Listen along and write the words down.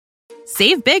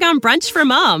Save big on brunch for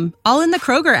mom, all in the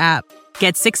Kroger app.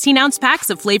 Get 16-ounce packs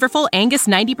of flavorful Angus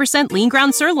 90% lean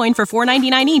ground sirloin for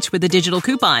 $4.99 each with a digital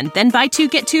coupon. Then buy 2,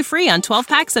 get 2 free on 12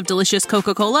 packs of delicious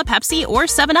Coca-Cola, Pepsi, or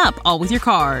 7-Up, all with your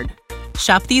card.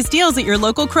 Shop these deals at your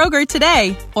local Kroger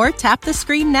today, or tap the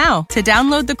screen now to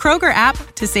download the Kroger app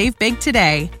to save big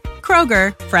today.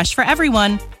 Kroger, fresh for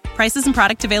everyone. Prices and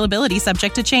product availability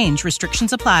subject to change.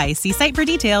 Restrictions apply. See site for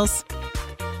details.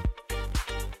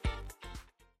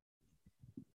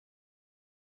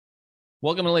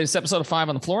 Welcome to the latest episode of 5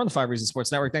 on the Floor on the 5 Reasons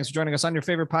Sports Network. Thanks for joining us on your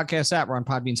favorite podcast app. We're on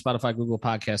Podbean, Spotify, Google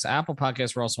Podcasts, Apple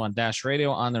Podcasts. We're also on Dash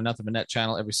Radio on their Nothing But Net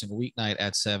channel every single weeknight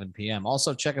at 7 p.m.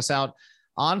 Also, check us out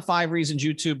on 5 Reasons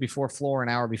YouTube before Floor, an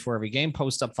hour before every game.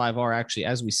 Post up 5R actually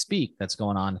as we speak. That's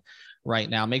going on right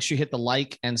now. Make sure you hit the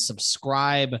like and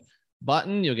subscribe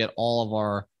button. You'll get all of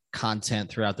our content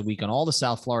throughout the week on all the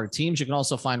South Florida teams. You can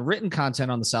also find written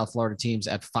content on the South Florida teams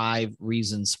at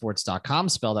 5reasonsports.com.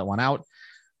 Spell that one out.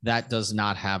 That does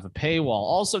not have a paywall.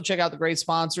 Also, check out the great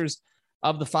sponsors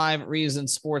of the 5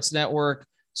 Reasons Sports Network.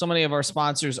 So many of our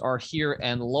sponsors are here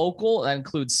and local. That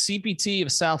includes CPT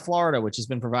of South Florida, which has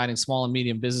been providing small and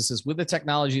medium businesses with the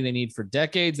technology they need for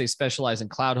decades. They specialize in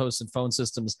cloud hosted phone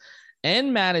systems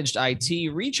and managed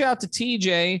IT. Reach out to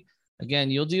TJ. Again,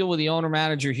 you'll deal with the owner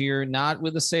manager here, not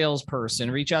with a salesperson.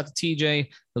 Reach out to TJ.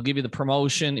 He'll give you the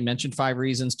promotion. He mentioned 5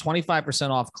 Reasons, 25%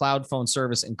 off cloud phone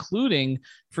service, including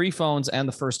free phones and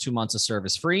the first 2 months of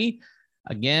service free.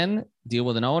 Again, deal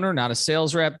with an owner, not a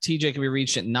sales rep. TJ can be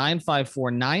reached at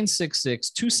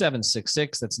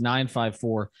 954-966-2766. That's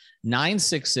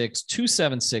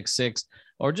 954-966-2766.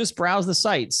 Or just browse the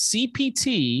site,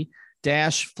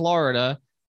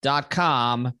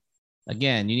 cpt-florida.com.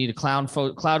 Again, you need a cloud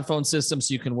phone system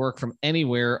so you can work from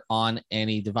anywhere on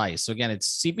any device. So again,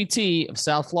 it's CPT of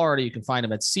South Florida. You can find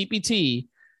them at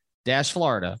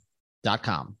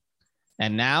cpt-florida.com.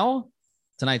 And now,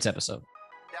 tonight's episode.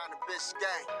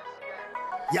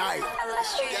 Yeah.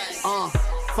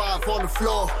 5 on the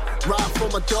floor, ride for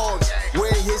my dogs.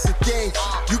 Where here's the thing,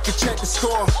 you can check the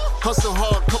score. Hustle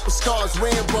hard, couple scars,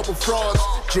 wearing bubble frogs.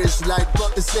 Just like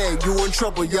Butler said, you in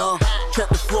trouble, y'all. Kept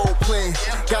the floor playing,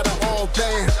 got it all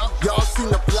banned. Y'all seen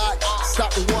the block,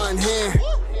 stop with one hand.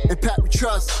 And Pat we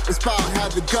trust, it's about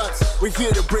have the guts. We're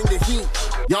here to bring the heat,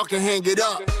 y'all can hang it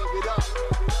up.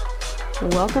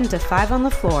 Welcome to 5 on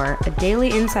the Floor, a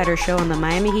daily insider show on the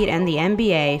Miami Heat and the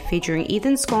NBA, featuring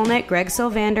Ethan Skolnick, Greg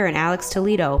Sylvander, and Alex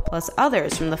Toledo, plus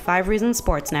others from the 5 Reasons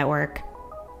Sports Network.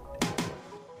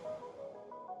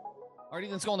 All right,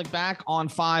 Ethan Skolnick back on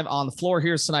 5 on the Floor.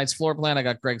 Here's tonight's floor plan. I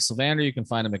got Greg Sylvander. You can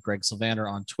find him at Greg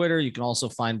Sylvander on Twitter. You can also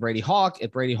find Brady Hawk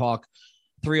at Brady Hawk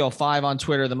 305 on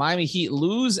Twitter. The Miami Heat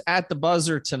lose at the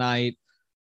buzzer tonight.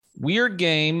 Weird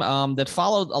game that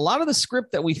followed a lot of the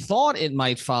script that we thought it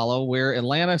might follow, where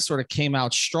Atlanta sort of came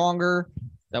out stronger.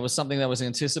 That was something that was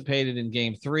anticipated in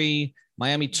game 3.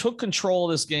 Miami took control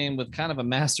of this game with kind of a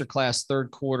masterclass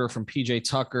third quarter from PJ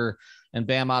Tucker and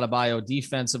Bam Adebayo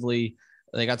defensively.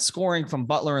 They got scoring from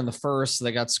Butler in the first.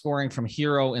 They got scoring from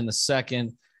Hero in the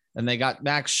second. And they got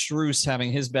Max Strus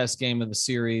having his best game of the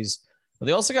series. But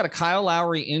they also got a Kyle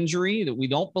Lowry injury that we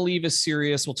don't believe is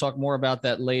serious. We'll talk more about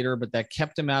that later, but that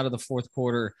kept him out of the fourth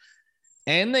quarter.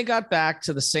 And they got back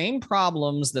to the same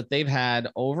problems that they've had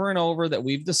over and over that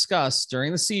we've discussed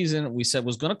during the season. We said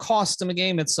was going to cost them a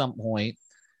game at some point.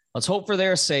 Let's hope for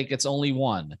their sake it's only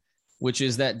one, which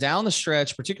is that down the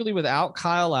stretch, particularly without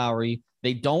Kyle Lowry,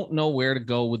 they don't know where to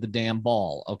go with the damn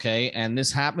ball. Okay. And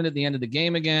this happened at the end of the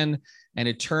game again. And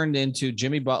it turned into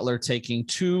Jimmy Butler taking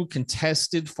 2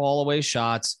 contested fall away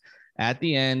shots at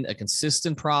the end, a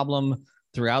consistent problem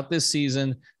throughout this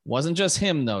season. Wasn't just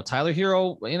him though. Tyler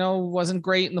Hero, wasn't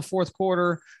great in the fourth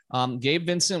quarter. Gabe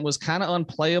Vincent was kind of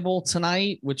unplayable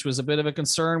tonight, which was a bit of a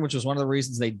concern, which was one of the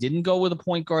reasons they didn't go with a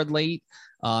point guard late,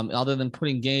 other than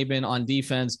putting Gabe in on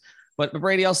defense. But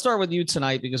Brady, I'll start with you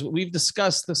tonight because we've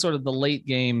discussed the sort of the late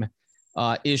game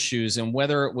issues and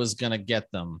whether it was going to get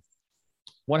them.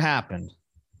 What happened?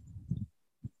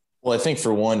 Well, I think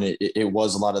for one, it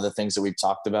was a lot of the things that we've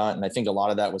talked about. And I think a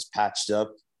lot of that was patched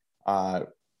up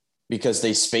because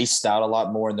they spaced out a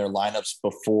lot more in their lineups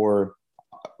before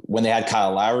when they had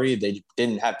Kyle Lowry. They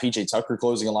didn't have PJ Tucker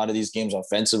closing a lot of these games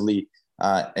offensively.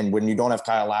 And when you don't have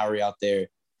Kyle Lowry out there,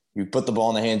 you put the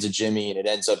ball in the hands of Jimmy and it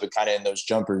ends up kind of in those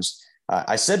jumpers.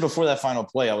 I said before that final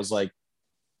play, I was like,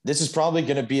 this is probably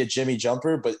going to be a Jimmy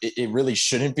jumper, but it really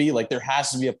shouldn't be. Like, there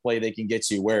has to be a play they can get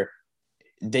to where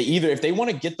they either, if they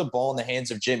want to get the ball in the hands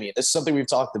of Jimmy, this is something we've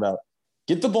talked about,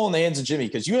 get the ball in the hands of Jimmy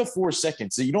because you have 4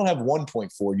 seconds. So you don't have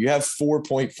 1.4. You have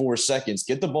 4.4 seconds.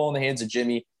 Get the ball in the hands of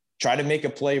Jimmy. Try to make a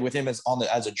play with him as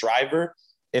a driver.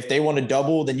 if they want to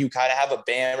double, then you kind of have a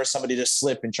Bam or somebody to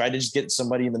slip and try to just get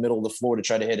somebody in the middle of the floor to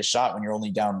try to hit a shot when you're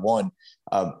only down one.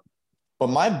 But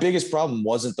my biggest problem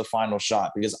wasn't the final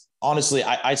shot, because honestly,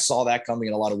 I saw that coming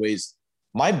in a lot of ways.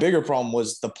 My bigger problem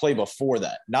was the play before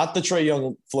that, not the Trae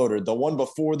Young floater, the one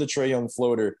before the Trae Young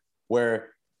floater, where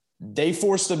they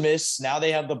forced a miss. Now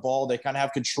they have the ball. They kind of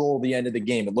have control of the end of the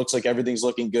game. It looks like everything's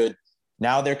looking good.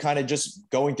 Now they're kind of just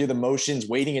going through the motions,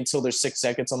 waiting until there's 6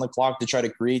 seconds on the clock to try to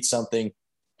create something.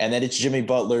 And then it's Jimmy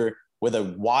Butler with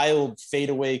a wild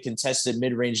fadeaway contested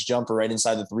mid-range jumper right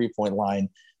inside the three-point line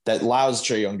that allows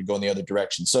Trae Young to go in the other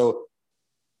direction. So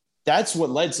that's what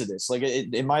led to this. Like,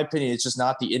 in my opinion, it's just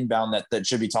not the inbound that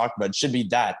should be talked about. It should be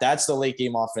that. That's the late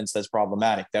game offense that's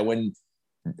problematic. That when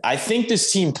I think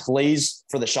this team plays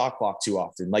for the shot clock too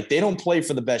often. Like, they don't play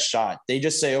for the best shot. They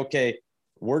just say, okay,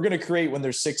 we're going to create when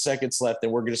there's 6 seconds left,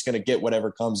 and we're just going to get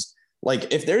whatever comes.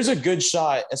 Like, if there's a good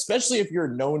shot, especially if you're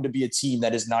known to be a team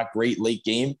that is not great late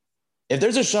game, if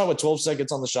there's a shot with 12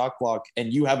 seconds on the shot clock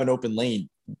and you have an open lane,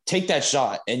 take that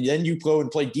shot. And then you go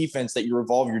and play defense that you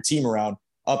revolve your team around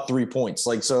up 3 points.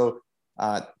 Like, so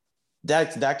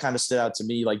that kind of stood out to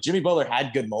me. Like, Jimmy Butler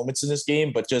had good moments in this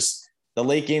game, but just the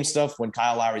late game stuff when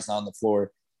Kyle Lowry's not on the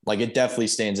floor, like, it definitely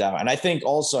stands out. And I think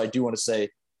also I do want to say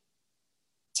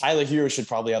Tyler Hero should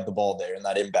probably have the ball there in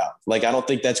that inbound. Like, I don't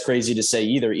think that's crazy to say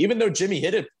either, even though Jimmy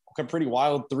hit a pretty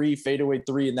wild fadeaway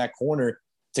three in that corner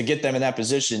to get them in that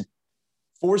position.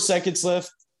 4 seconds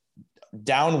left,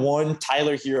 down one,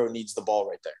 Tyler Hero needs the ball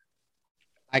right there.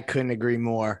 I couldn't agree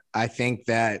more. I think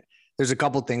that there's a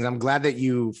couple things. I'm glad that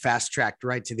you fast tracked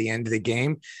right to the end of the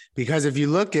game, because if you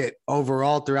look at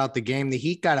overall throughout the game, the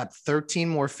Heat got up 13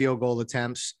 more field goal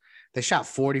attempts. They shot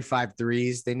 45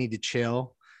 threes. They need to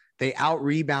chill. They out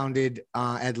rebounded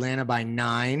Atlanta by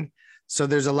 9. So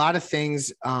there's a lot of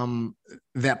things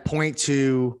that point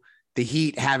to the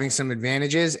Heat having some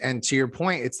advantages. And to your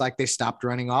point, it's like they stopped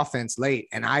running offense late.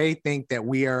 And I think that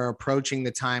we are approaching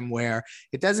the time where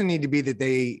it doesn't need to be that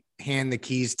they hand the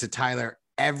keys to Tyler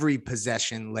every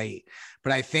possession late.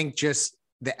 But I think just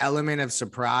the element of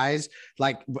surprise,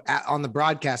 like on the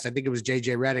broadcast, I think it was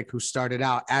JJ Redick who started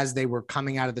out as they were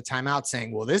coming out of the timeout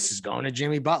saying, well, this is going to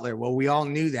Jimmy Butler. Well, we all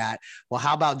knew that. Well,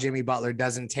 how about Jimmy Butler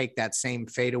doesn't take that same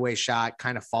fadeaway shot,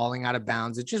 kind of falling out of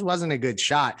bounds? It just wasn't a good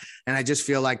shot. And I just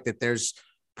feel like that there's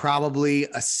probably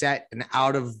an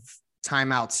out of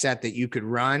timeout set that you could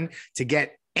run to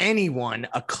get anyone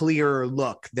a clearer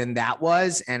look than that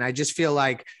was. And I just feel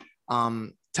like,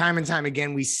 time and time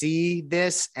again, we see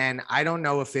this, and I don't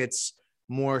know if it's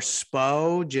more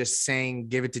Spo just saying,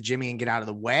 give it to Jimmy and get out of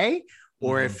the way,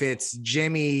 or if it's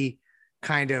Jimmy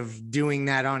kind of doing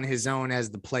that on his own as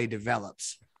the play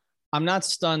develops. I'm not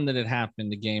stunned that it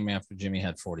happened the game after Jimmy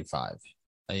had 45.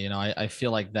 I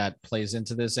feel like that plays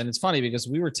into this. And it's funny because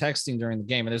we were texting during the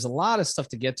game, and there's a lot of stuff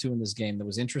to get to in this game that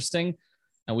was interesting.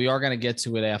 And we are going to get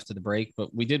to it after the break,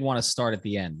 but we did want to start at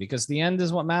the end because the end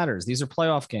is what matters. These are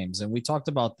playoff games. And we talked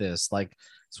about this, like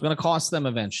it's going to cost them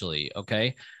eventually.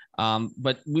 Okay.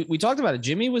 But we talked about it.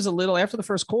 Jimmy was a little after the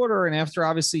first quarter. And after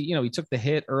obviously, he took the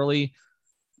hit early.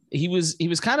 He was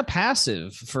kind of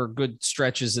passive for good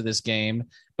stretches of this game,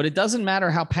 but it doesn't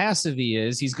matter how passive he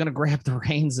is. He's going to grab the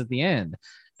reins at the end.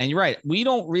 And you're right. We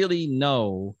don't really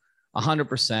know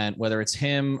 100% whether it's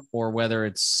him or whether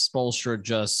it's Spoelstra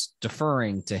just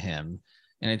deferring to him.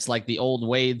 And it's like the old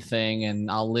Wade thing, and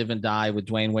I'll live and die with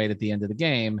Dwayne Wade at the end of the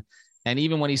game. And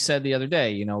even when he said the other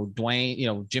day,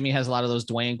 Dwayne, Jimmy has a lot of those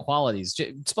Dwayne qualities.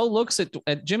 Spo looks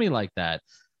at Jimmy like that.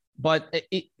 But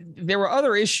there were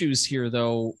other issues here,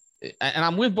 though. And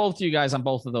I'm with both of you guys on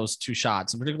both of those two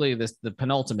shots, and particularly the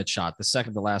penultimate shot, the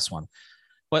second to last one.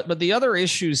 But the other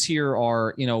issues here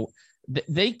are,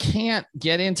 they can't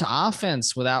get into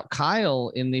offense without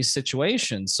Kyle in these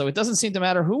situations. So it doesn't seem to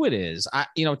matter who it is.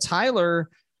 Tyler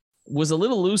was a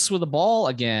little loose with the ball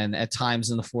again at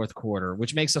times in the fourth quarter,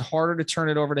 which makes it harder to turn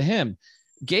it over to him.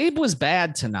 Gabe was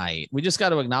bad tonight. We just got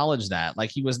to acknowledge that.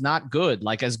 Like, he was not good.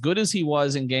 Like, as good as he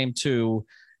was in game 2,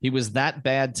 he was that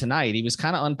bad tonight. He was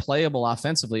kind of unplayable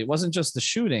offensively. It wasn't just the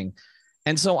shooting.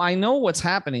 And so I know what's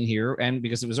happening here, and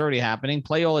because it was already happening,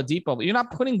 play Oladipo, but you're not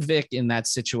putting Vic in that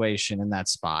situation, in that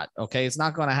spot. Okay. It's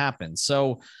not going to happen.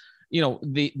 So,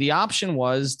 the option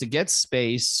was to get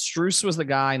space. Strus was the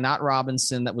guy, not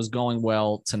Robinson, that was going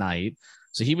well tonight.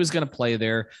 So he was going to play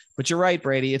there, but you're right,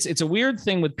 Brady. It's a weird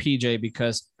thing with PJ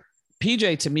because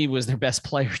PJ to me was their best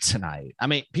player tonight. I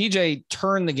mean, PJ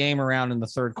turned the game around in the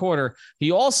third quarter.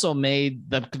 He also made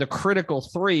the critical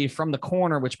 3 from the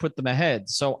corner, which put them ahead.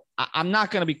 So I'm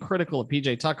not going to be critical of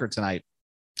PJ Tucker tonight.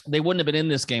 They wouldn't have been in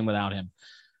this game without him.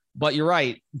 But you're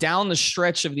right. Down the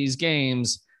stretch of these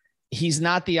games, he's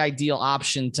not the ideal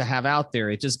option to have out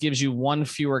there. It just gives you one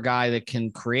fewer guy that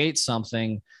can create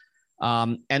something.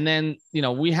 And then,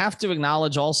 we have to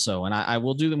acknowledge also, and I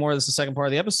will do more of this the second part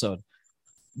of the episode.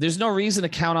 There's no reason to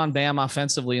count on Bam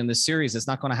offensively in this series. It's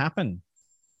not going to happen.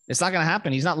 It's not going to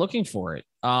happen. He's not looking for it.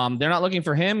 They're not looking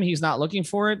for him. He's not looking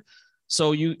for it.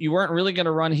 So you weren't really going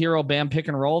to run hero Bam pick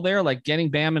and roll there, like getting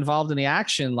Bam involved in the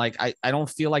action. Like I don't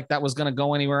feel like that was going to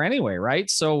go anywhere anyway. Right.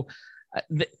 So,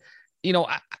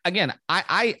 again,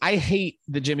 I hate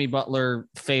the Jimmy Butler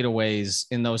fadeaways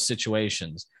in those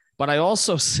situations, but I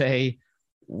also say,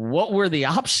 what were the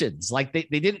options? Like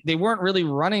they weren't really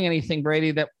running anything,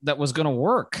 Brady, that was going to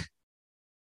work.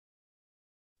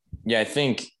 Yeah, I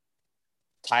think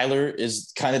Tyler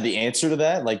is kind of the answer to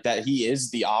that, like that he is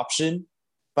the option.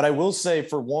 But I will say,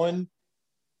 for one,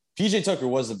 PJ Tucker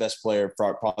was the best player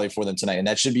probably for them tonight, and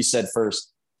that should be said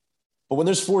first. But when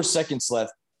there's 4 seconds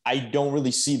left, I don't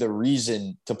really see the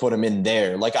reason to put him in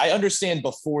there. Like, I understand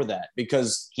before that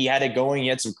because he had it going. He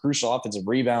had some crucial offensive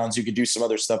rebounds. You could do some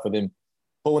other stuff with him.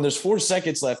 But when there's 4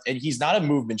 seconds left and he's not a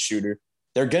movement shooter,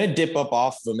 they're going to dip up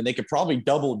off of him, and they could probably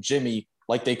double Jimmy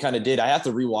like they kind of did. I have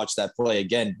to rewatch that play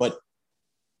again, but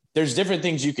there's different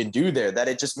things you can do there that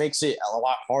it just makes it a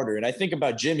lot harder. And I think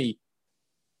about Jimmy,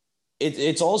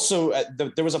 it's also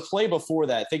there was a play before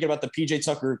that, thinking about the PJ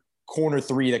Tucker corner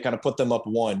 3 that kind of put them up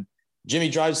 1. Jimmy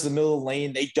drives to the middle of the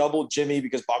lane. They doubled Jimmy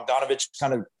because Bogdanovich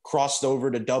kind of crossed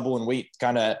over to double and wait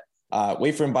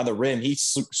for him by the rim. He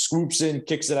swoops in,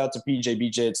 kicks it out to PJ.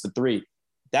 BJ, it's the 3.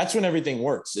 That's when everything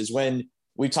works, is when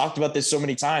we talked about this so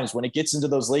many times. When it gets into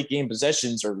those late game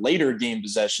possessions or later game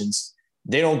possessions,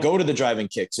 they don't go to the driving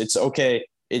kicks. It's okay.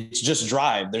 It's just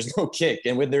drive. There's no kick.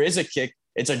 And when there is a kick,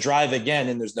 it's a drive again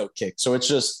and there's no kick. So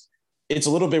it's a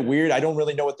little bit weird. I don't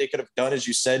really know what they could have done, as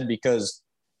you said, because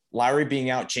Lowry being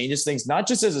out changes things, not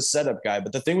just as a setup guy,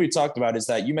 but the thing we talked about is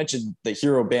that you mentioned the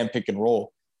hero Bam pick and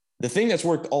roll. The thing that's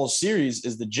worked all series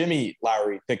is the Jimmy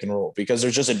Lowry pick and roll, because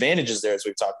there's just advantages there, as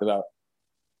we've talked about.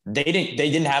 They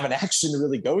didn't have an action to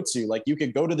really go to. Like, you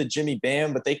could go to the Jimmy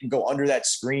Bam, but they can go under that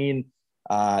screen.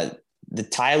 The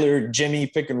Tyler Jimmy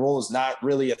pick and roll is not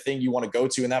really a thing you want to go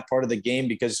to in that part of the game,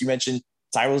 because you mentioned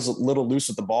Tyler's a little loose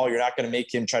with the ball. You're not going to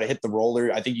make him try to hit the roller.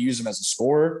 I think you use him as a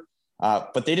scorer,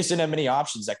 but they just didn't have many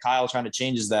options. That Kyle trying to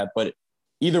changes that. But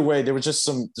either way, there was just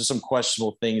some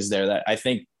questionable things there that I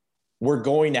think we're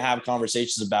going to have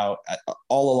conversations about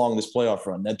all along this playoff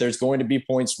run, that there's going to be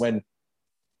points when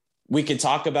we can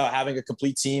talk about having a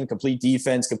complete team, complete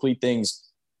defense, complete things,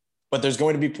 but there's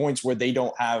going to be points where they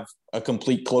don't have a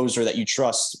complete closer that you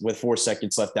trust with 4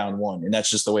 seconds left down 1. And that's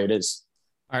just the way it is.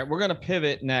 All right, we're going to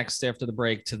pivot next after the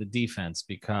break to the defense,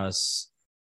 because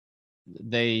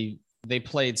they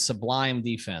played sublime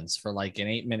defense for like an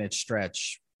 8-minute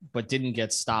stretch, but didn't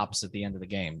get stops at the end of the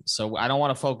game. So I don't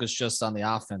want to focus just on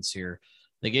the offense here.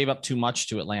 They gave up too much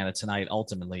to Atlanta tonight,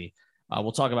 ultimately.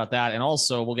 We'll talk about that. And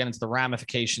also we'll get into the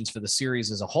ramifications for the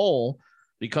series as a whole,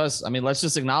 because, I mean, let's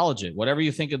just acknowledge it. Whatever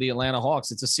you think of the Atlanta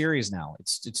Hawks, it's a series now.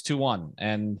 It's 2-1.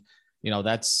 And,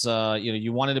 that's,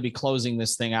 you wanted to be closing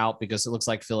this thing out, because it looks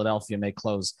like Philadelphia may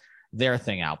close their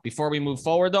thing out. Before we move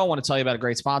forward, though, I want to tell you about a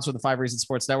great sponsor of the 5 Reasons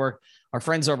Sports Network. Our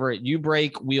friends over at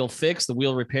U-Brake Wheel Fix, the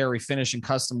wheel repair, refinish, and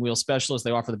custom wheel specialist.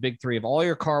 They offer the big 3 of all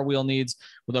your car wheel needs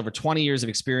with over 20 years of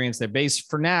experience. They're based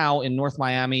for now in North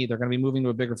Miami. They're going to be moving to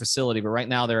a bigger facility, but right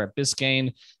now they're at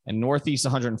Biscayne and Northeast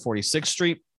 146th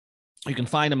Street. You can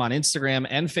find them on Instagram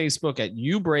and Facebook at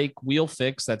U-Brake Wheel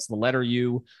Fix. That's the letter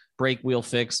U, Brake Wheel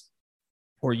Fix,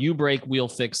 or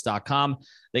ubrakewheelfix.com.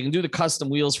 They can do the custom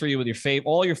wheels for you with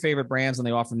all your favorite brands, and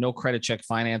they offer no credit check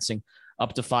financing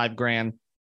up to $5,000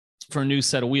 for a new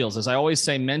set of wheels. As I always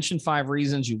say, mention 5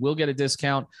 Reasons. You will get a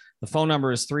discount. The phone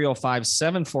number is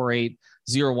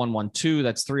 305-748-0112.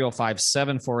 That's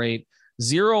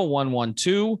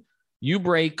 305-748-0112.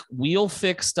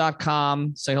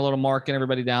 ubrakewheelfix.com. Say hello to Mark and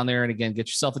everybody down there. And again, get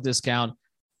yourself a discount,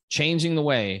 changing the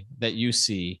way that you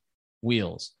see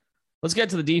wheels. Let's get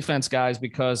to the defense, guys,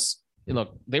 because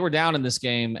look, they were down in this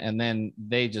game and then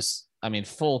they just,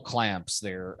 full clamps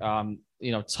there.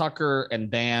 Tucker and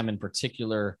Bam in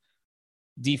particular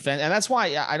defense. And that's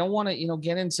why I don't want to,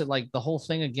 get into like the whole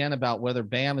thing again about whether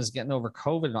Bam is getting over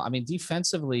COVID.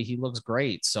 Defensively, he looks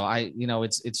great. So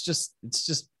it's just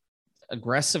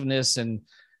aggressiveness and,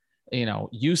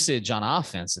 usage on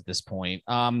offense at this point.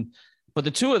 But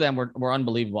the two of them were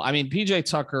unbelievable. PJ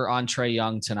Tucker on Trae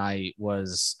Young tonight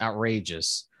was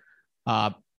outrageous,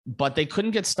 but they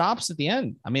couldn't get stops at the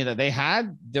end. They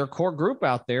had their core group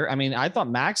out there. I thought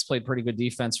Max played pretty good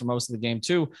defense for most of the game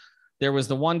too. There was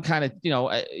the one kind of,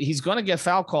 he's going to get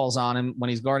foul calls on him when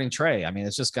he's guarding Trae.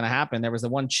 It's just going to happen. There was the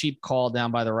one cheap call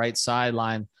down by the right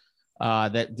sideline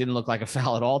that didn't look like a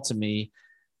foul at all to me.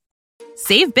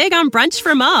 Save big on brunch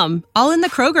for mom, all in the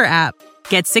Kroger app.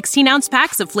 Get 16-ounce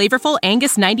packs of flavorful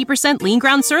Angus 90% lean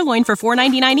ground sirloin for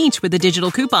 $4.99 each with a digital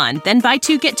coupon. Then buy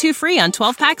 2, get 2 free on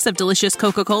 12 packs of delicious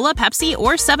Coca-Cola, Pepsi,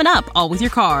 or 7-Up, all with your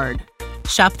card.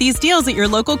 Shop these deals at your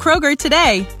local Kroger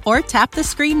today, or tap the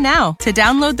screen now to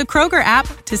download the Kroger app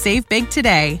to save big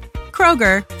today.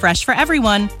 Kroger, fresh for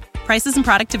everyone. Prices and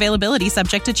product availability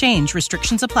subject to change.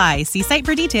 Restrictions apply. See site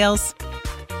for details.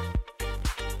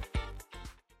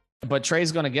 But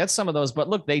Trey's going to get some of those. But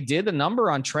look, they did the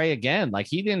number on Trey again. Like,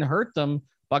 he didn't hurt them.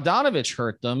 Bogdanovich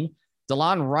hurt them.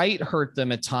 DeLon Wright hurt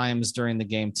them at times during the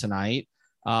game tonight.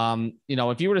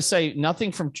 If you were to say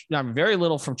very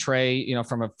little from Trey,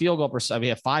 from a field goal perspective, he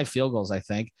had 5 field goals, I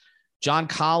think. John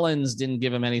Collins didn't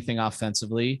give him anything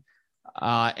offensively.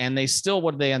 And they still,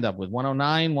 what did they end up with?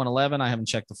 109, 111. I haven't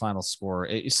checked the final score.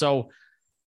 They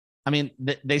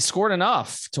scored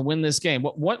enough to win this game.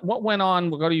 What went on?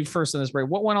 We'll go to you first in this break.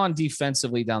 What went on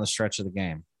defensively down the stretch of the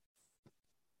game?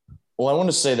 Well, I want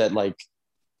to say that,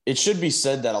 it should be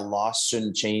said that a loss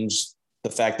shouldn't change the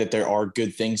fact that there are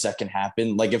good things that can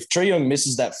happen. Like, if Trae Young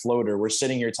misses that floater, we're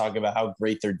sitting here talking about how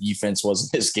great their defense was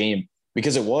in this game,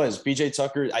 because it was. PJ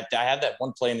Tucker, I have that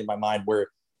one play in my mind where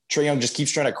Trae Young just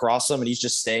keeps trying to cross him and he's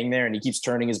just staying there and he keeps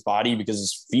turning his body because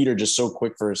his feet are just so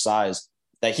quick for his size,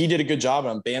 that he did a good job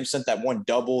on. Bam sent that one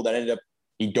double that ended up,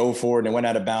 he dove forward and went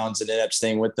out of bounds and ended up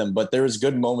staying with them. But there was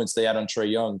good moments they had on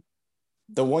Trae Young.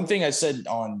 The one thing I said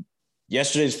on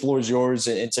yesterday's Floor is Yours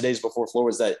and today's Before Floor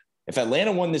was that if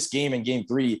Atlanta won this game in game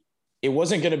 3, it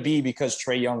wasn't going to be because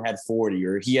Trae Young had 40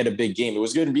 or he had a big game. It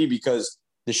was going to be because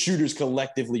the shooters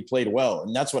collectively played well.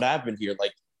 And that's what happened here.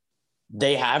 Like,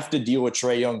 they have to deal with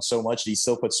Trae Young so much. He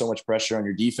still puts so much pressure on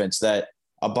your defense that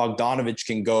a Bogdanovich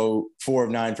can go 4 of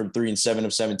 9 from 3 and 7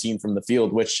 of 17 from the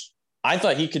field, which I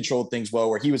thought he controlled things well,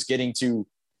 where he was getting to,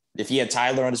 if he had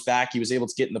Tyler on his back, he was able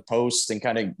to get in the post and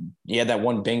he had that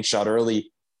one bank shot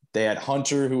early. They had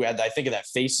Hunter, who had, I think, of that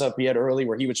face up he had early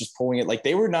where he was just pulling it. Like,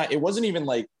 it wasn't even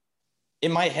like,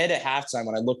 in my head at halftime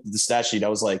when I looked at the stat sheet, I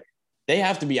was like, they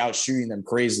have to be out shooting them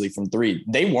crazily from 3.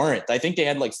 They weren't. I think they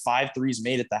had 5 threes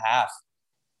made at the half,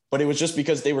 but it was just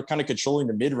because they were kind of controlling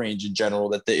the mid-range in general,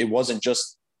 that it wasn't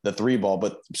just the 3 ball.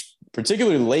 But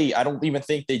particularly late, I don't even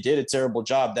think they did a terrible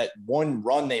job. That one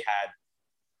run they had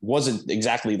wasn't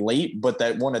exactly late, but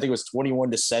that one, I think it was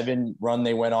 21-7 run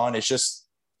they went on. It's just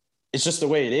the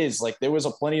way it is. Like, there was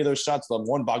plenty of those shots. The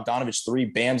one Bogdanovich 3,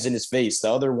 Bam's in his face.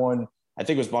 The other one, I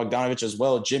think it was Bogdanovich as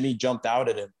well. Jimmy jumped out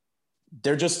at him.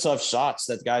 They're just tough shots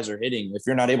that guys are hitting. If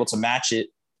you're not able to match it,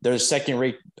 there's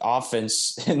second-rate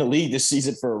offense in the league this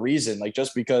season for a reason. Like,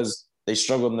 just because they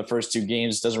struggled in the first 2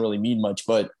 games doesn't really mean much.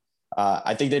 But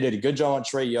I think they did a good job on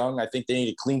Trae Young. I think they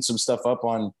need to clean some stuff up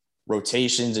on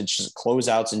rotations and just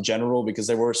closeouts in general, because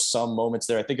there were some moments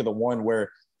there. I think of the one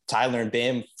where Tyler and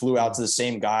Bam flew out to the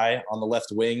same guy on the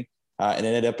left wing and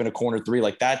ended up in a corner 3.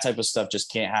 Like, that type of stuff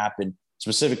just can't happen,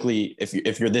 specifically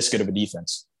if you're this good of a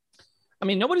defense. I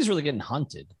mean, nobody's really getting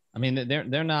hunted. I mean,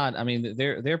 they're not. I mean,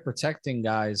 they're protecting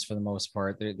guys for the most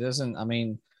part. There doesn't. I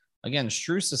mean, again,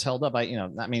 Strus is held up.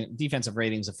 Defensive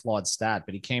rating's a flawed stat,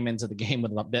 but he came into the game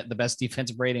with the best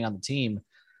defensive rating on the team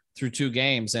through 2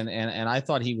 games, and I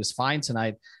thought he was fine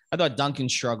tonight. I thought Duncan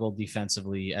struggled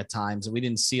defensively at times, and we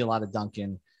didn't see a lot of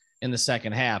Duncan in the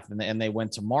second half, and they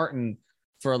went to Martin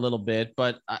for a little bit.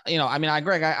 But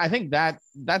Greg, I think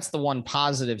that's the one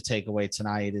positive takeaway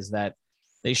tonight, is that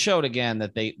they showed again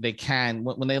that they can,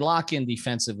 when they lock in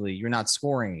defensively, you're not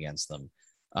scoring against them.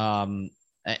 And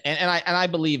I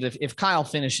believe if Kyle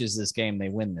finishes this game, they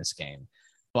win this game.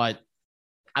 But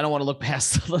I don't want to look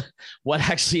past what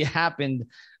actually happened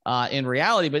in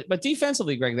reality. But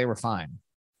defensively, Greg, they were fine.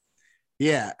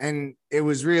 Yeah, and it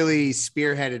was really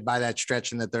spearheaded by that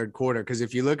stretch in the third quarter, because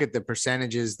if you look at the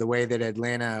percentages, the way that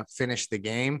Atlanta finished the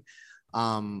game,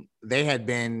 they had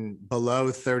been below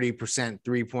 30%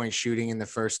 3-point shooting in the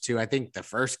first 2. I think the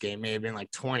first game may have been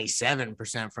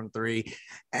 27% from 3.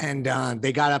 And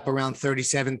they got up around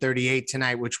 37-38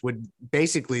 tonight, which would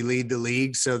basically lead the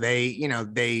league. So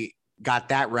they got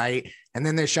that right. And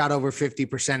then they shot over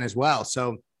 50% as well.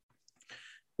 So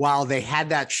while they had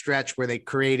that stretch where the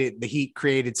Heat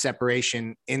created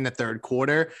separation in the third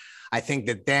quarter, I think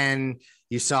that then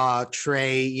you saw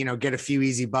Trae, get a few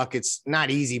easy buckets, not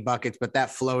easy buckets, but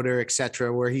that floater, et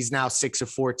cetera, where he's now 6 of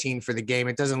 14 for the game.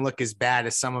 It doesn't look as bad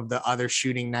as some of the other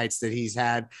shooting nights that he's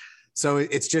had. So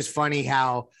it's just funny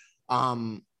how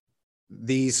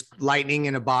these lightning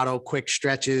in a bottle, quick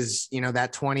stretches,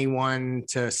 that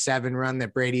 21-7 run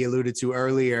that Brady alluded to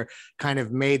earlier kind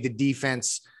of made the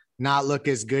defense not look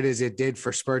as good as it did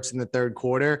for spurts in the third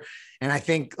quarter. And I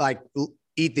think, like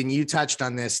Ethan, you touched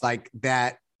on this, like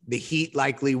that the Heat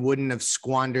likely wouldn't have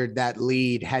squandered that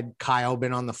lead had Kyle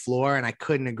been on the floor. And I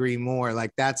couldn't agree more.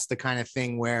 Like, that's the kind of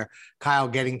thing where Kyle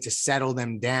getting to settle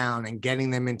them down and getting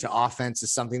them into offense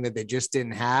is something that they just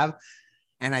didn't have.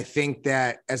 And I think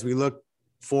that as we look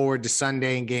forward to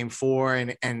Sunday in game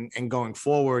 4 and going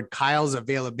forward, Kyle's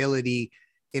availability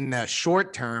in the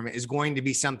short term is going to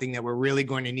be something that we're really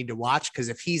going to need to watch, because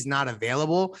if he's not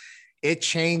available, it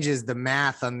changes the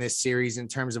math on this series in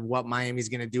terms of what Miami's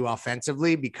going to do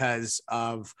offensively, because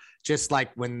of just like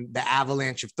when the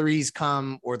avalanche of threes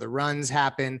come or the runs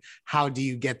happen, how do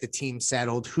you get the team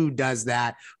settled? Who does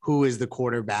that? Who is the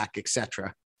quarterback,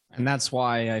 etc. And that's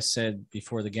why I said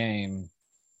before the game,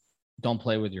 don't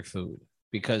play with your food,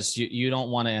 because you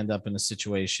don't want to end up in a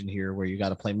situation here where you got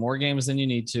to play more games than you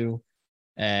need to.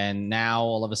 And now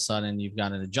all of a sudden you've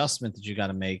got an adjustment that you got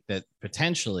to make that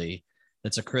potentially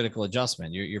that's a critical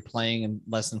adjustment. You're playing in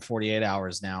less than 48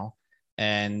 hours now.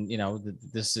 And,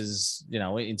 this is,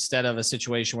 instead of a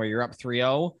situation where you're up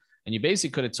 3-0 and you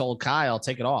basically could have told Kyle,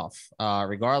 take it off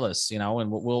regardless,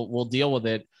 and we'll deal with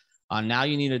it. Now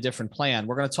you need a different plan.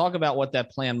 We're going to talk about what that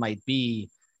plan might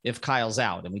be if Kyle's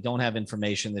out, and we don't have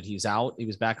information that he's out. He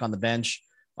was back on the bench.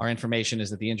 Our information is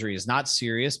that the injury is not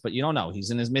serious, but you don't know.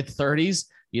 He's in his mid-30s.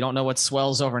 You don't know what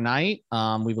swells overnight.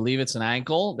 We believe it's an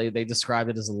ankle. They describe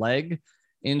it as a leg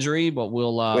injury, but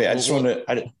we'll wait. I just want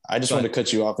to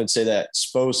cut you off and say that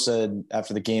Spo said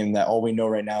after the game that all we know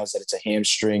right now is that it's a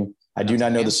hamstring. I do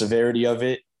not know the severity of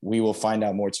it. We will find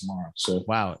out more tomorrow. So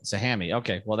wow, it's a hammy.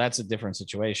 Okay, well that's a different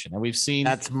situation, and we've seen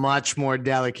that's much more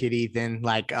delicate, Ethan.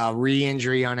 Like a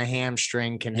re-injury on a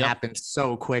hamstring can happen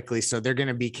so quickly, so they're going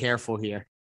to be careful here.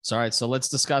 So, all right, so let's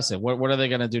discuss it. What are they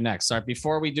going to do next? All right,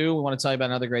 before we do, we want to tell you about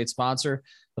another great sponsor,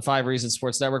 the 5 Reasons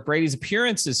Sports Network. Brady's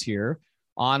appearances here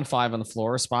on 5 on the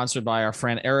Floor, sponsored by our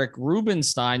friend Eric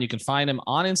Rubenstein. You can find him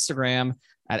on Instagram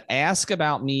at Ask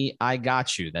About Me, I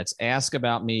Got You. That's Ask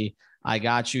About Me, I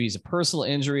Got You. He's a personal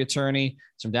injury attorney.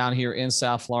 He's from down here in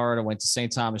South Florida, went to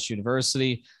St. Thomas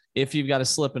University. If you've got a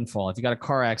slip and fall, if you got a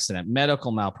car accident,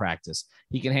 medical malpractice,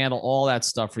 he can handle all that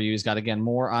stuff for you. He's got, again,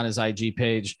 more on his IG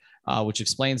page, which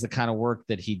explains the kind of work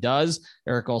that he does.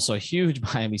 Eric, also a huge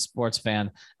Miami sports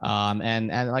fan.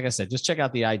 And like I said, just check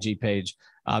out the IG page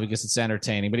because it's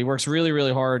entertaining. But he works really,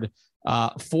 really hard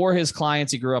for his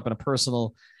clients. He grew up in a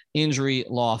personal injury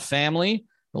law family.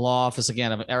 The law office,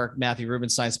 again, of Eric Matthew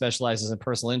Rubenstein specializes in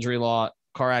personal injury law,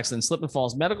 car accidents, slip and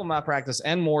falls, medical malpractice,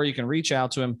 and more. You can reach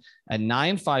out to him at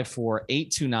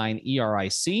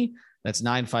 954-829-ERIC. That's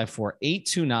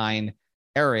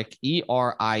 954-829-ERIC,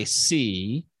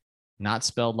 E-R-I-C, not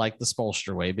spelled like the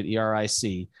Spolster way, but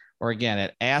E-R-I-C. Or again,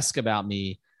 at Ask About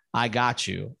Me, I Got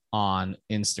You on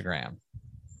Instagram.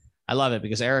 I love it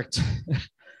because Eric's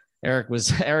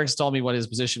told me what his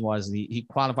position was. He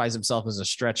quantifies himself as a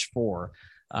stretch 4.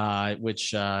 Which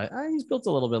he's built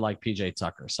a little bit like PJ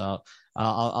Tucker. So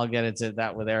I'll get into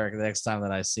that with Eric the next time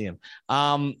that I see him.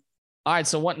 All right.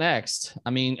 So what next? I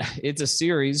mean, it's a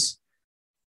series.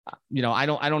 I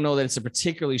don't know that it's a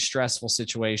particularly stressful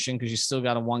situation because you still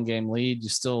got a 1-game lead. You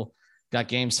still got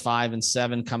games 5 and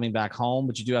 7 coming back home,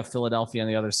 but you do have Philadelphia on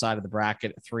the other side of the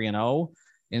bracket at 3-0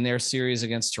 in their series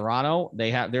against Toronto.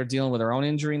 They're dealing with their own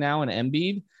injury now in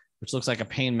Embiid, which looks like a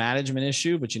pain management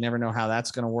issue, but you never know how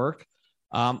that's going to work.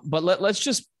 But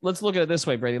let's look at it this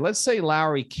way, Brady. Let's say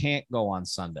Lowry can't go on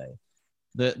Sunday.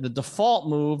 The default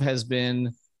move has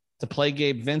been to play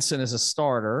Gabe Vincent as a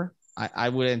starter. I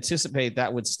would anticipate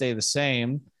that would stay the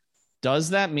same.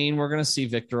 Does that mean we're going to see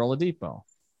Victor Oladipo?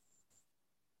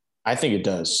 I think it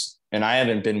does. And I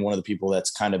haven't been one of the people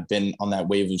that's kind of been on that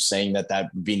wave of saying that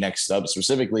would be next up,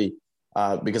 specifically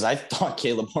because I thought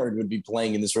Caleb Martin would be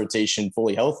playing in this rotation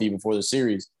fully healthy before the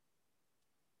series.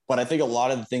 But I think a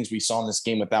lot of the things we saw in this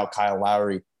game without Kyle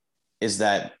Lowry is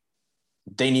that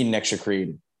they need an extra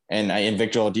creator. And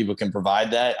Victor Oladipo can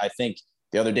provide that. I think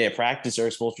the other day at practice,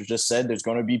 Eric Spoelstra just said there's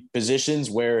going to be positions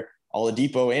where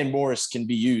Oladipo and Morris can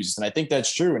be used. And I think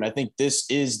that's true. And I think this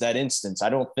is that instance. I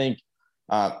don't think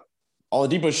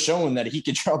Oladipo's shown that he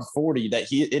can drop 40,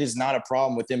 that it is not a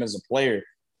problem with him as a player.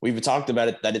 We've talked about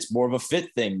it, that it's more of a fit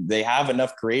thing. They have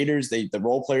enough creators. The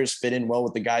role players fit in well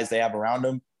with the guys they have around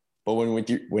them. But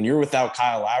when you're without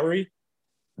Kyle Lowry,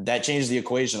 that changes the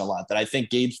equation a lot. That I think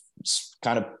Gabe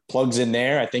kind of plugs in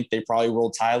there. I think they probably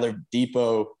roll Tyler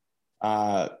Depot.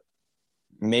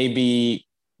 Maybe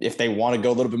if they want to go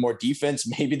a little bit more defense,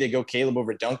 maybe they go Caleb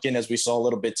over Duncan, as we saw a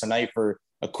little bit tonight for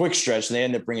a quick stretch. And they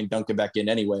end up bringing Duncan back in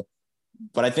anyway.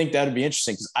 But I think that would be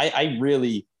interesting because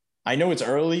I know it's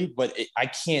early, but I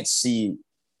can't see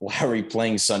Lowry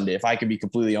playing Sunday, if I could be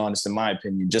completely honest, in my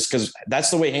opinion, just because that's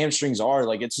the way hamstrings are.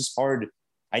 Like, it's just hard.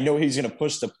 I know he's going to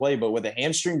push the play, but with a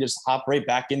hamstring, just hop right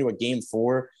back into a game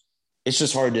 4. It's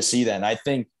just hard to see that. And I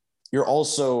think you're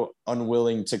also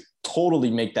unwilling to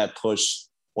totally make that push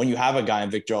when you have a guy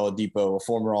in Victor Oladipo, a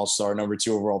former All-Star, number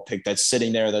 2 overall pick, that's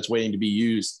sitting there, that's waiting to be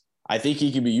used. I think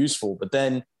he can be useful, but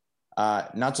then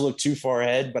not to look too far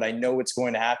ahead, but I know it's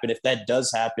going to happen. If that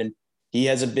does happen, he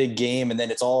has a big game, and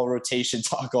then it's all rotation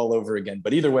talk all over again.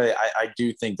 But either way, I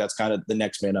do think that's kind of the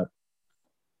next man up.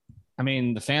 I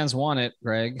mean, the fans want it,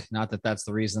 Greg. Not that that's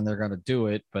the reason they're going to do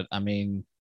it, but I mean,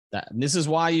 this is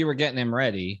why you were getting him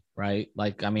ready, right?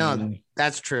 Like, I mean, no,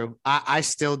 that's true. I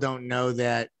still don't know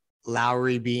that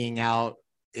Lowry being out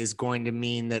is going to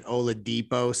mean that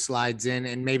Oladipo slides in,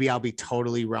 and maybe I'll be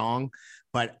totally wrong,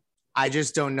 but I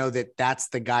just don't know that that's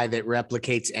the guy that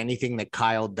replicates anything that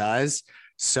Kyle does.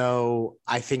 So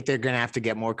I think they're going to have to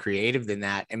get more creative than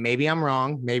that. And maybe I'm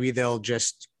wrong. Maybe they'll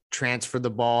just transfer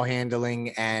the ball handling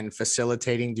and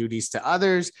facilitating duties to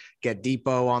others, get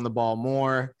Depot on the ball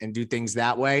more and do things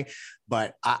that way.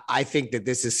 But I think that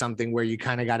this is something where you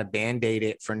kind of got to Band-Aid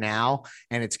it for now.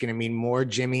 And it's going to mean more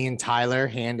Jimmy and Tyler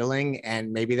handling.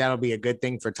 And maybe that'll be a good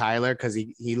thing for Tyler because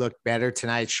he looked better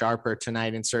tonight, sharper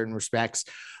tonight in certain respects.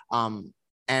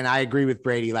 And I agree with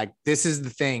Brady. Like, this is the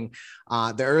thing.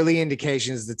 The early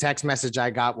indications, the text message I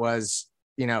got was,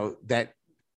 that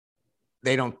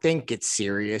they don't think it's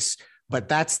serious, but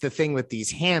that's the thing with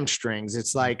these hamstrings.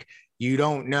 It's like, you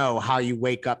don't know how you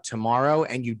wake up tomorrow,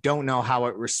 and you don't know how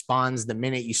it responds the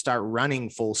minute you start running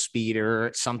full speed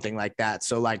or something like that.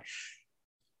 So, like,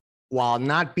 while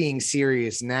not being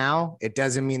serious now, it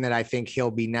doesn't mean that I think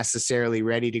he'll be necessarily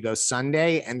ready to go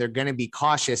Sunday, and they're going to be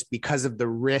cautious because of the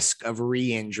risk of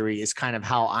re-injury is kind of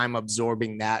how I'm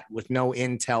absorbing that, with no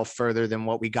intel further than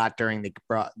what we got during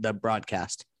the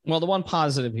broadcast. Well, the one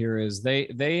positive here is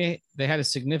they had a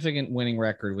significant winning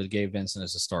record with Gabe Vincent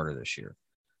as a starter this year.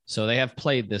 So they have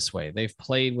played this way. They've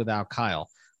played without Kyle.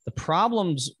 The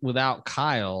problems without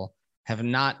Kyle have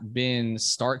not been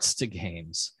starts to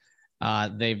games.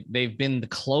 They've been the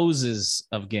closes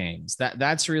of games.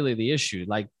 That's really the issue.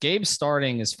 Like, Gabe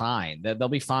starting is fine. They'll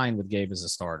be fine with Gabe as a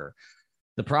starter.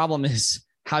 The problem is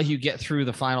how you get through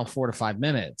the final 4 to 5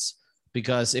 minutes,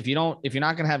 because if you're not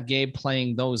going to have Gabe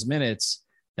playing those minutes,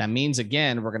 that means,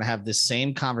 again, we're going to have this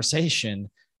same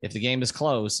conversation if the game is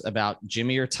close about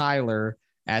Jimmy or Tyler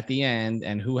at the end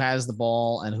and who has the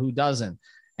ball and who doesn't.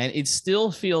 And it still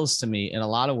feels to me in a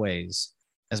lot of ways,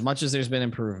 as much as there's been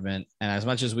improvement and as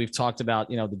much as we've talked about,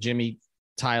 the Jimmy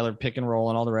Tyler pick and roll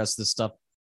and all the rest of this stuff,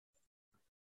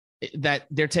 that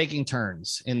they're taking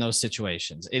turns in those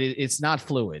situations. It's not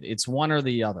fluid. It's one or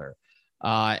the other.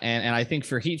 And I think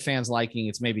for Heat fans liking,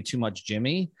 it's maybe too much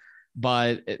Jimmy,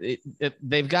 but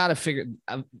they've got to figure,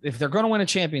 if they're going to win a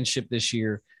championship this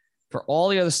year, for all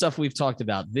the other stuff we've talked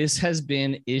about, this has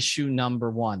been issue number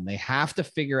one. They have to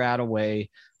figure out a way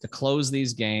to close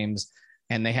these games,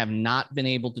 and they have not been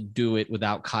able to do it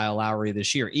without Kyle Lowry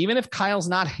this year. Even if Kyle's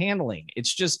not handling,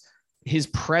 it's just his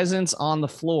presence on the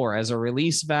floor as a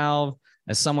release valve,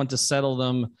 as someone to settle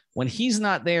them. When he's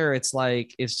not there, it's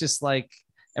just like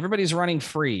everybody's running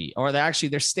free, or they're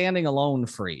standing alone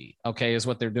free. Okay, is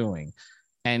what they're doing.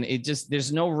 And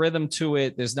there's no rhythm to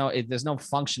it. There's no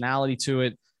functionality to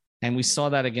it. And we saw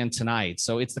that again tonight.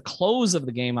 So it's the close of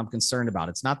the game I'm concerned about.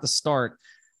 It's not the start.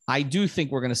 I do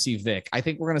think we're going to see Vic. I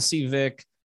think we're going to see Vic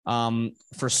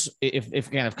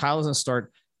if Kyle doesn't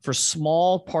start, for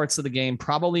small parts of the game,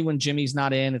 probably when Jimmy's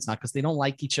not in. It's not because they don't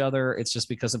like each other. It's just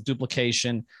because of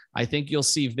duplication. I think you'll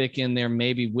see Vic in there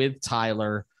maybe with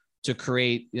Tyler to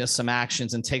create some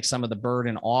actions and take some of the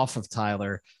burden off of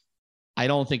Tyler. I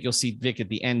don't think you'll see Vic at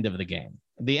the end of the game.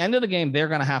 At the end of the game, they're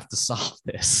going to have to solve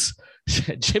this.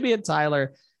 Jimmy and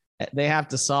Tyler, they have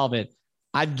to solve it.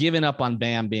 I've given up on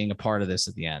Bam being a part of this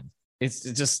at the end. It's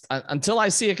just until I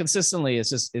see it consistently.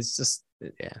 It's just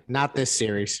not this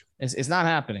series. It's not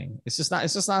happening. It's just not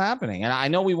happening. And I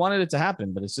know we wanted it to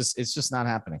happen, but it's just not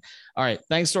happening. All right.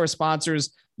 Thanks to our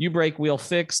sponsors,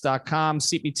 YouBreakWheelFix.com,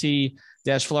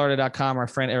 CPT-Florida.com. Our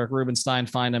friend Eric Rubenstein,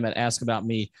 find him at Ask About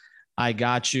Me. I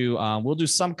got you. We'll do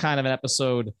some kind of an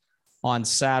episode on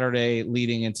Saturday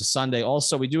leading into Sunday.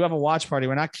 Also, we do have a watch party.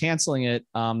 We're not canceling it.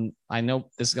 I know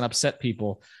this is going to upset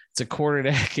people. It's a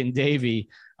quarterdeck in Davie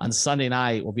on Sunday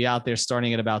night. We'll be out there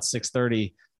starting at about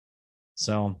 6:30.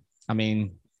 So, I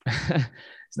mean,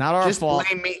 it's not our fault.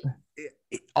 Blame me.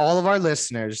 All of our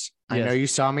listeners, Yes. I know you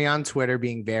saw me on Twitter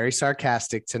being very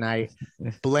sarcastic tonight.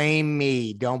 Blame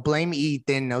me. Don't blame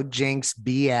Ethan. No jinx,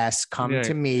 BS. Come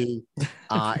to me.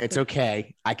 It's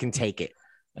okay. I can take it.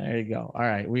 There you go. All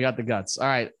right. We got the guts. All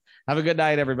right. Have a good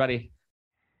night, everybody.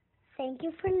 Thank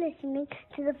you for listening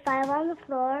to the 5 on the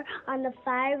Floor on the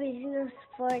 5 Regional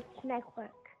Sports Network.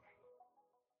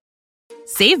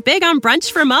 Save big on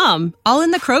brunch for mom, all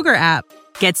in the Kroger app.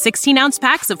 Get 16-ounce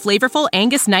packs of flavorful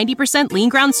Angus 90% lean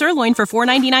ground sirloin for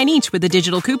 $4.99 each with a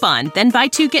digital coupon. Then buy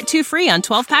 2, get 2 free on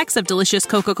 12 packs of delicious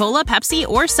Coca-Cola, Pepsi,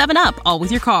 or 7-Up, all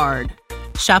with your card.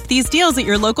 Shop these deals at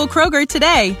your local Kroger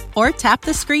today, or tap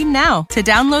the screen now to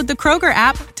download the Kroger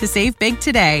app to save big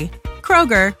today.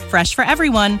 Kroger, fresh for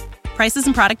everyone. Prices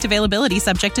and product availability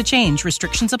subject to change.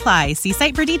 Restrictions apply. See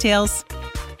site for details.